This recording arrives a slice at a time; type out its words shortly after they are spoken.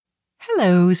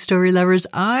Hello, story lovers.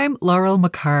 I'm Laurel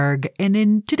McHargue, and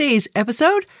in today's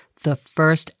episode, the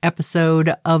first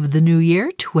episode of the new year,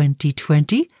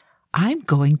 2020, I'm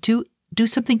going to do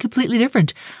something completely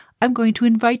different. I'm going to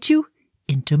invite you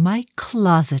into my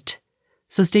closet.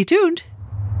 So stay tuned.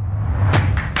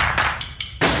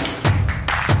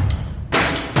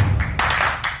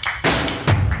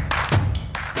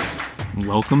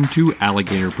 Welcome to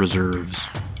Alligator Preserves,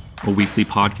 a weekly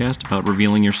podcast about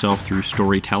revealing yourself through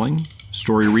storytelling,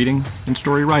 story reading, and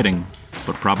story writing,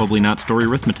 but probably not story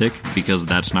arithmetic, because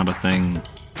that's not a thing.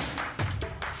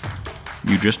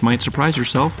 You just might surprise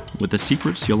yourself with the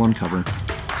secrets you'll uncover.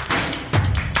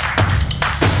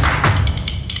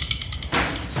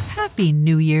 Happy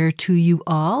New Year to you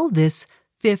all. This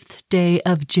 5th day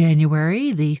of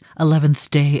January, the 11th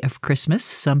day of Christmas,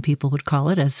 some people would call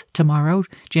it, as tomorrow,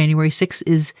 January 6th,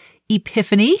 is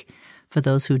Epiphany. For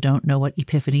those who don't know what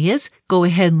Epiphany is, go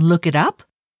ahead and look it up.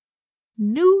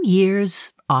 New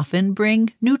Years often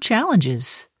bring new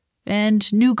challenges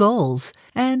and new goals.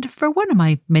 And for one of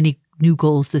my many new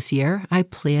goals this year, I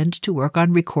planned to work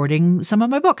on recording some of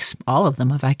my books. All of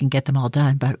them, if I can get them all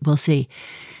done, but we'll see.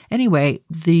 Anyway,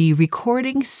 the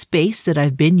recording space that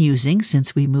I've been using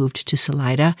since we moved to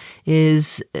Salida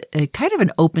is a kind of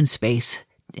an open space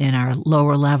in our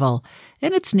lower level.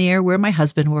 And it's near where my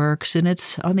husband works, and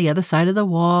it's on the other side of the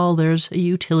wall. There's a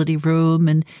utility room,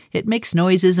 and it makes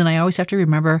noises, and I always have to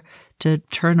remember to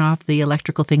turn off the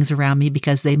electrical things around me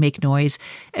because they make noise.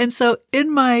 And so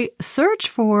in my search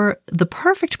for the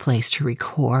perfect place to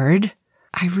record,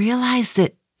 I realized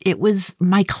that it was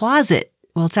my closet.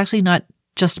 Well, it's actually not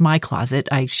just my closet.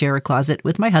 I share a closet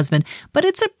with my husband, but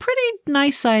it's a pretty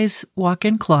nice size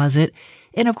walk-in closet.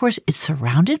 And of course, it's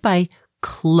surrounded by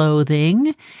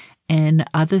clothing and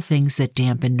other things that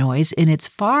dampen noise. And it's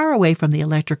far away from the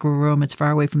electrical room. It's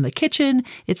far away from the kitchen.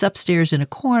 It's upstairs in a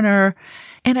corner.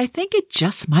 And I think it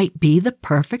just might be the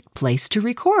perfect place to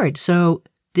record. So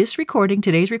this recording,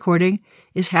 today's recording,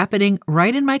 is happening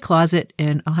right in my closet.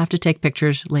 And I'll have to take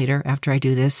pictures later after I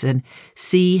do this and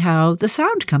see how the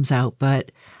sound comes out.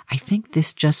 But I think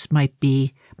this just might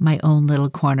be my own little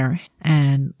corner.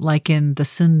 And like in the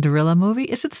Cinderella movie,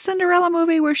 is it the Cinderella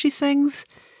movie where she sings,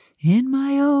 "In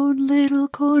my own little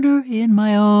corner, in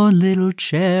my own little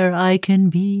chair, I can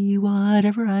be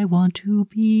whatever I want to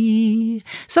be."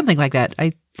 Something like that.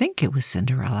 I think it was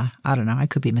Cinderella. I don't know. I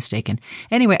could be mistaken.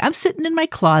 Anyway, I'm sitting in my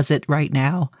closet right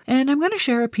now, and I'm going to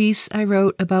share a piece I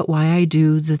wrote about why I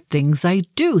do the things I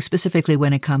do, specifically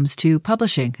when it comes to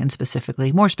publishing, and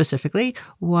more specifically,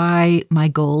 why my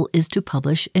goal is to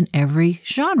publish in every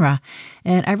genre.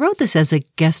 And I wrote this as a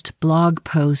guest blog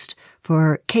post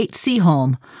for Kate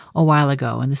Seaholm a while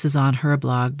ago, and this is on her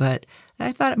blog, but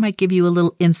I thought it might give you a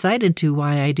little insight into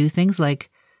why I do things like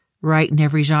write in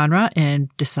every genre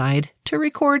and decide to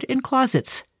record in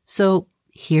closets. So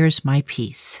here's my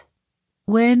piece.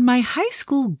 When my high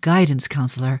school guidance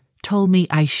counselor told me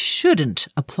I shouldn't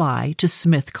apply to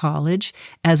Smith College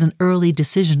as an early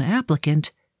decision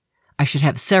applicant, I should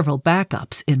have several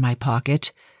backups in my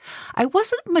pocket, I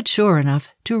wasn't mature enough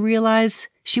to realize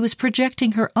she was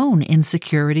projecting her own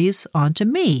insecurities onto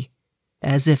me,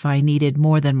 as if I needed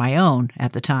more than my own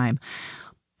at the time.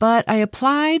 But I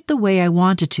applied the way I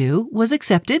wanted to, was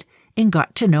accepted, and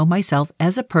got to know myself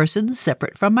as a person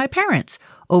separate from my parents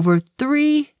over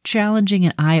 3 challenging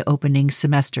and eye-opening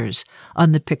semesters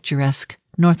on the picturesque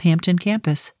Northampton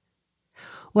campus.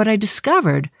 What I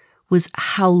discovered was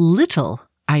how little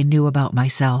I knew about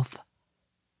myself.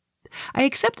 I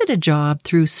accepted a job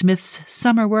through Smith's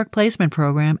summer work placement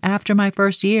program after my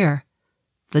first year.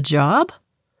 The job?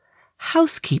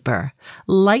 Housekeeper,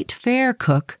 light fare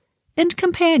cook, and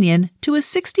companion to a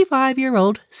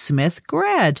 65-year-old Smith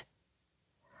grad.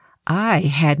 I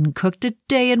hadn't cooked a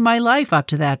day in my life up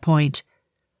to that point.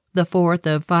 The 4th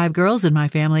of 5 girls in my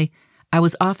family, I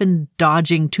was often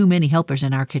dodging too many helpers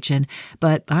in our kitchen,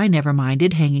 but I never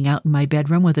minded hanging out in my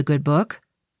bedroom with a good book.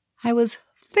 I was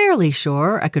fairly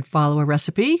sure I could follow a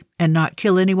recipe and not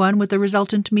kill anyone with the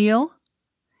resultant meal.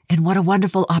 And what a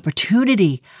wonderful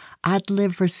opportunity! I'd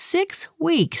live for 6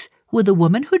 weeks with a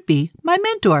woman who'd be my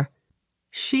mentor.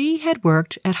 She had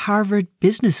worked at Harvard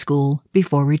Business School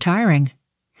before retiring.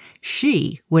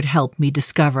 She would help me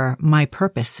discover my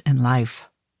purpose in life.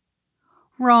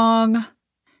 Wrong.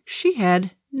 She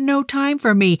had no time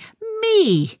for me,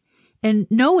 and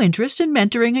no interest in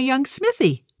mentoring a young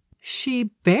Smithy. She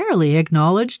barely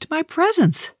acknowledged my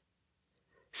presence.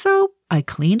 So I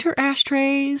cleaned her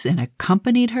ashtrays and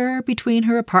accompanied her between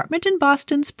her apartment in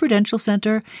Boston's Prudential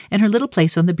Center and her little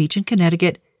place on the beach in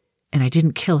Connecticut, and I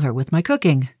didn't kill her with my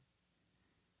cooking.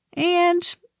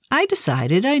 And I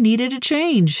decided I needed a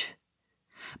change.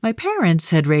 My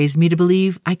parents had raised me to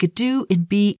believe I could do and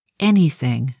be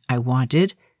anything I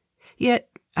wanted, yet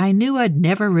I knew I'd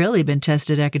never really been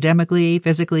tested academically,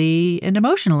 physically, and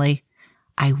emotionally.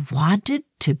 I wanted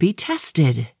to be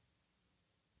tested.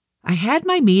 I had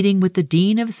my meeting with the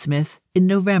Dean of Smith in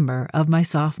November of my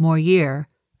sophomore year,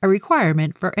 a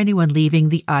requirement for anyone leaving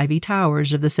the Ivy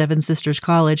Towers of the Seven Sisters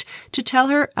College, to tell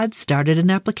her I'd started an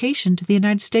application to the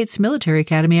United States Military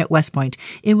Academy at West Point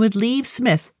and would leave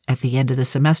Smith at the end of the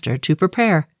semester to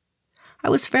prepare. I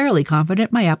was fairly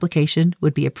confident my application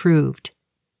would be approved.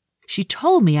 She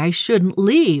told me I shouldn't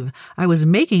leave. I was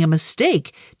making a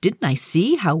mistake. Didn't I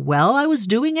see how well I was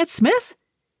doing at Smith?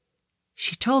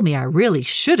 She told me I really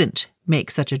shouldn't make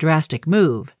such a drastic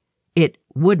move. It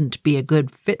wouldn't be a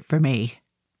good fit for me.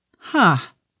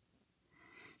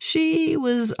 She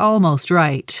was almost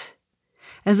right.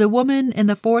 As a woman in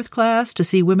the 4th class to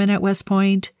see women at West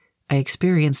Point, I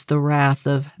experienced the wrath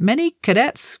of many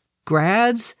cadets,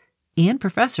 grads, and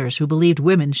professors who believed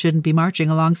women shouldn't be marching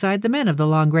alongside the men of the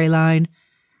long gray line.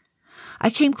 I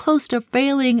came close to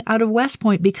failing out of West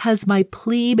Point because my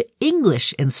plebe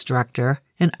English instructor,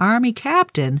 an Army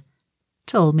captain,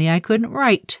 told me I couldn't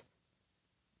write.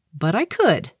 But I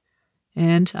could.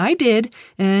 And I did,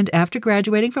 and after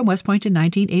graduating from West Point in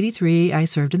 1983, I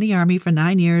served in the Army for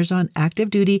 9 years on active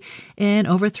duty and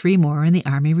over 3 more in the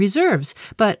Army Reserves.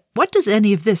 But what does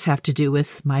any of this have to do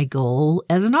with my goal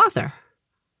as an author?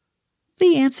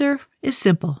 The answer is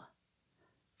simple.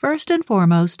 First and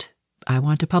foremost, I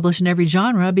want to publish in every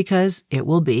genre because it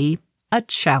will be a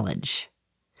challenge.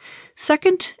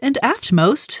 Second and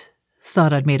aftmost,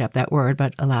 thought I'd made up that word,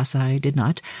 but alas, I did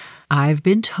not. I've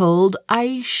been told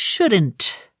I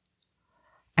shouldn't.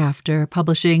 After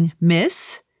publishing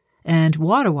Miss and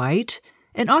Water White,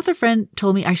 an author friend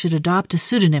told me I should adopt a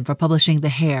pseudonym for publishing The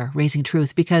Hare, Raising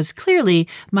Truth, because clearly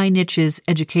my niche is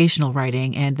educational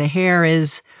writing, and The Hare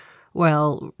is,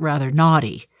 well, rather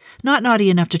naughty. Not naughty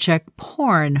enough to check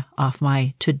porn off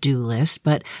my to-do list,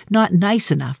 but not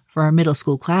nice enough for our middle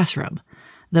school classroom,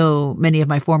 though many of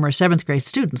my former 7th grade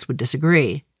students would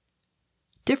disagree.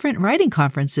 Different writing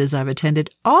conferences I've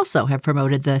attended also have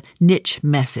promoted the niche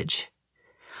message.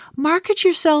 Market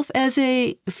yourself as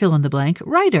a fill-in-the-blank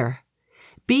writer.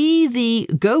 Be the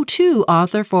go-to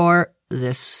author for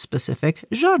this specific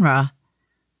genre.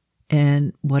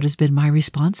 And what has been my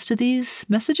response to these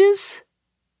messages?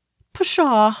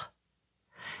 Pshaw.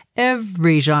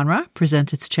 Every genre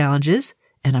presents its challenges,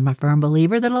 and I'm a firm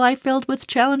believer that a life filled with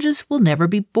challenges will never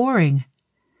be boring.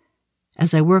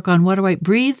 As I work on Water White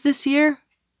Breathe this year,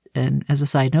 and as a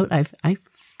side note, I've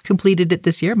completed it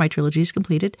this year. My trilogy is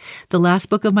completed. The last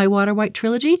book of my Water White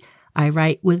trilogy, I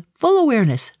write with full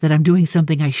awareness that I'm doing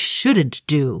something I shouldn't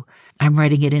do. I'm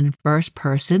writing it in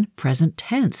first-person present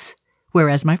tense,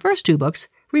 whereas my first 2 books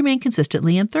remain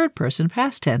consistently in third-person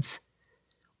past tense.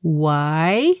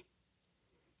 Why?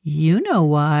 You know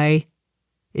why.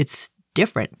 It's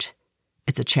different.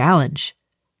 It's a challenge.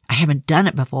 I haven't done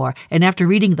it before, and after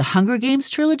reading the Hunger Games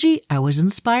trilogy, I was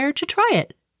inspired to try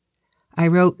it. I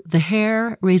wrote The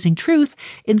Hare, Raising Truth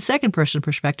in second-person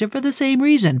perspective for the same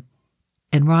reason.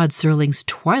 And Rod Serling's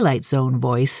Twilight Zone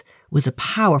voice was a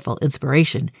powerful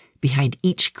inspiration behind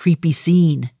each creepy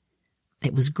scene.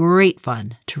 It was great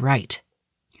fun to write.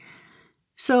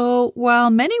 So, while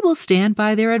many will stand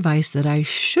by their advice that I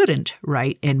shouldn't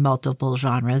write in multiple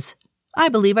genres, I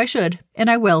believe I should, and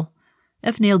I will.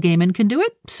 If Neil Gaiman can do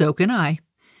it, so can I.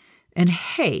 And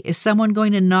hey, is someone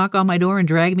going to knock on my door and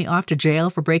drag me off to jail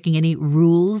for breaking any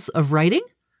rules of writing?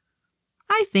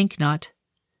 I think not.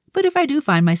 But if I do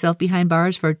find myself behind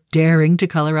bars for daring to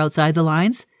color outside the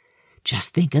lines,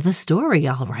 just think of the story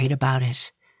I'll write about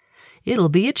it. It'll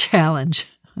be a challenge.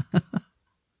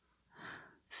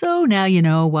 So now you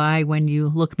know why when you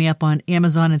look me up on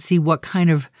Amazon and see what kind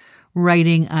of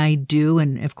writing I do,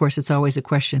 and of course it's always a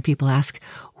question people ask,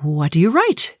 what do you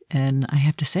write? And I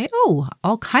have to say,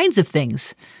 all kinds of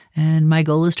things. And my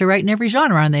goal is to write in every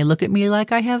genre, and they look at me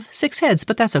like I have 6 heads,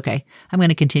 but that's okay. I'm going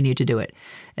to continue to do it.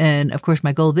 And of course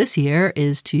my goal this year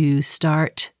is to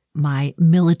start my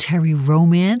military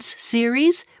romance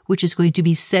series, which is going to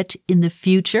be set in the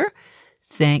future,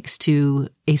 thanks to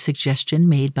a suggestion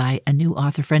made by a new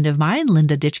author friend of mine,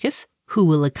 Linda Ditchkiss, who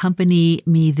will accompany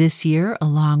me this year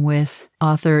along with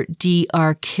author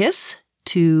D.R. Kiss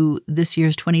to this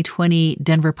year's 2020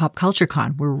 Denver Pop Culture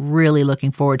Con. We're really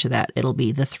looking forward to that. It'll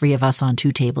be the 3 of us on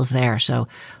 2 tables there. So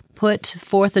put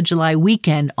 4th of July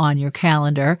weekend on your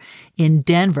calendar in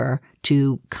Denver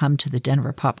to come to the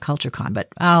Denver Pop Culture Con. But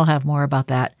I'll have more about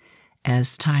that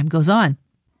as time goes on.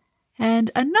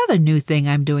 And another new thing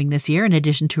I'm doing this year, in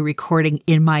addition to recording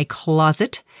in my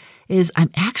closet, is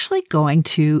I'm actually going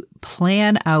to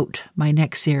plan out my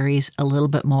next series a little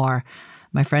bit more.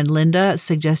 My friend Linda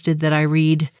suggested that I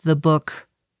read the book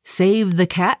Save the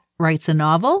Cat Writes a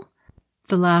Novel,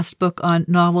 the last book on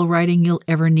novel writing you'll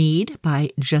ever need by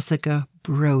Jessica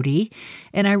Brody.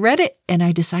 And I read it and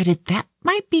I decided that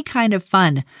might be kind of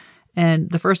fun. And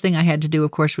the first thing I had to do,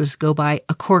 of course, was go buy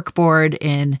a cork board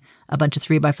and a bunch of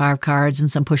 3x5 cards and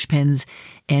some push pins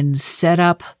and set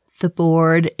up the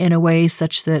board in a way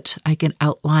such that I can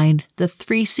outline the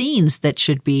 3 scenes that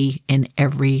should be in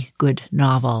every good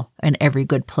novel and every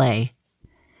good play.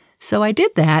 So I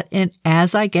did that, and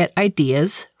as I get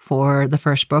ideas for the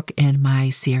first book in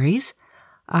my series,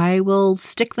 I will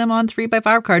stick them on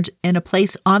 3x5 cards in a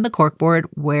place on the corkboard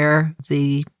where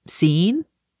the scene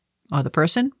or the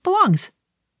person belongs.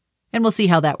 And we'll see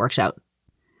how that works out.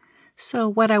 So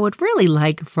what I would really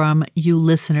like from you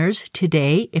listeners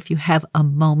today, if you have a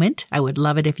moment, I would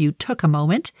love it if you took a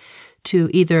moment to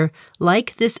either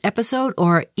like this episode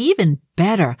or even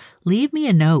better, leave me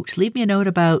a note. Leave me a note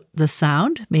about the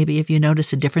sound. Maybe if you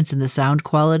notice a difference in the sound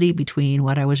quality between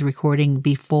what I was recording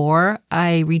before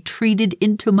I retreated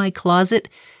into my closet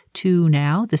to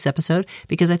now, this episode,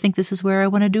 because I think this is where I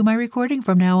want to do my recording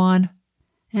from now on.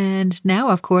 And now,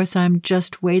 of course, I'm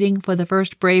just waiting for the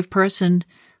first brave person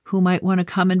who might want to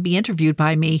come and be interviewed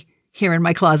by me here in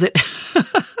my closet.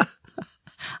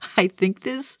 I think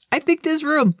this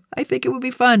room. I think it would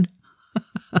be fun.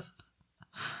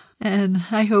 And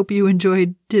I hope you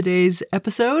enjoyed today's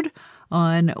episode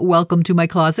on Welcome to My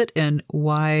Closet and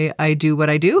why I do what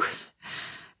I do.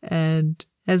 And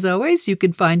as always, you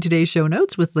can find today's show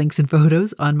notes with links and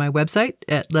photos on my website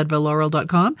at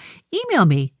leadvillelaurel.com. Email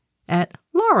me at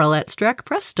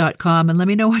laurel@strackpress.com and let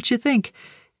me know what you think.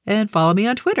 And follow me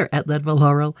on Twitter at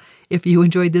LeadvilleLaurel. If you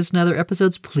enjoyed this and other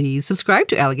episodes, please subscribe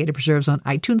to Alligator Preserves on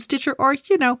iTunes, Stitcher, or,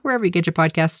 wherever you get your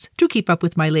podcasts to keep up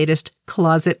with my latest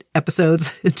closet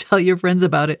episodes and tell your friends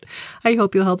about it. I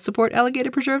hope you'll help support Alligator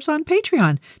Preserves on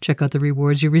Patreon. Check out the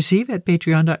rewards you receive at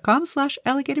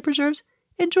patreon.com/alligatorpreserves.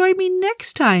 And join me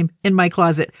next time in my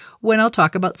closet when I'll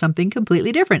talk about something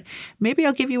completely different. Maybe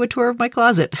I'll give you a tour of my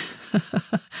closet.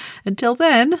 Until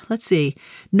then, let's see.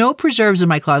 No preserves in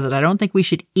my closet. I don't think we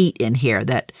should eat in here.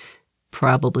 That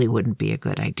probably wouldn't be a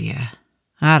good idea.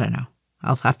 I don't know.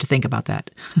 I'll have to think about that.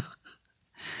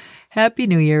 Happy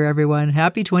New Year, everyone.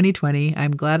 Happy 2020.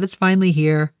 I'm glad it's finally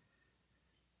here.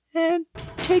 And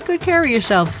take good care of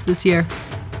yourselves this year.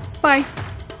 Bye.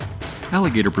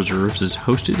 Alligator Preserves is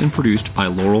hosted and produced by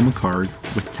Laurel McCard,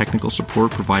 with technical support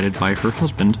provided by her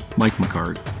husband, Mike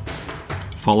McCard.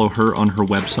 Follow her on her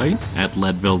website at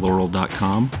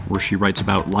leadvillelaurel.com, where she writes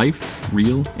about life,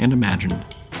 real and imagined.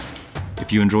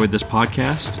 If you enjoyed this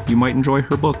podcast, you might enjoy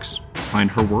her books.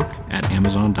 Find her work at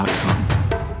amazon.com.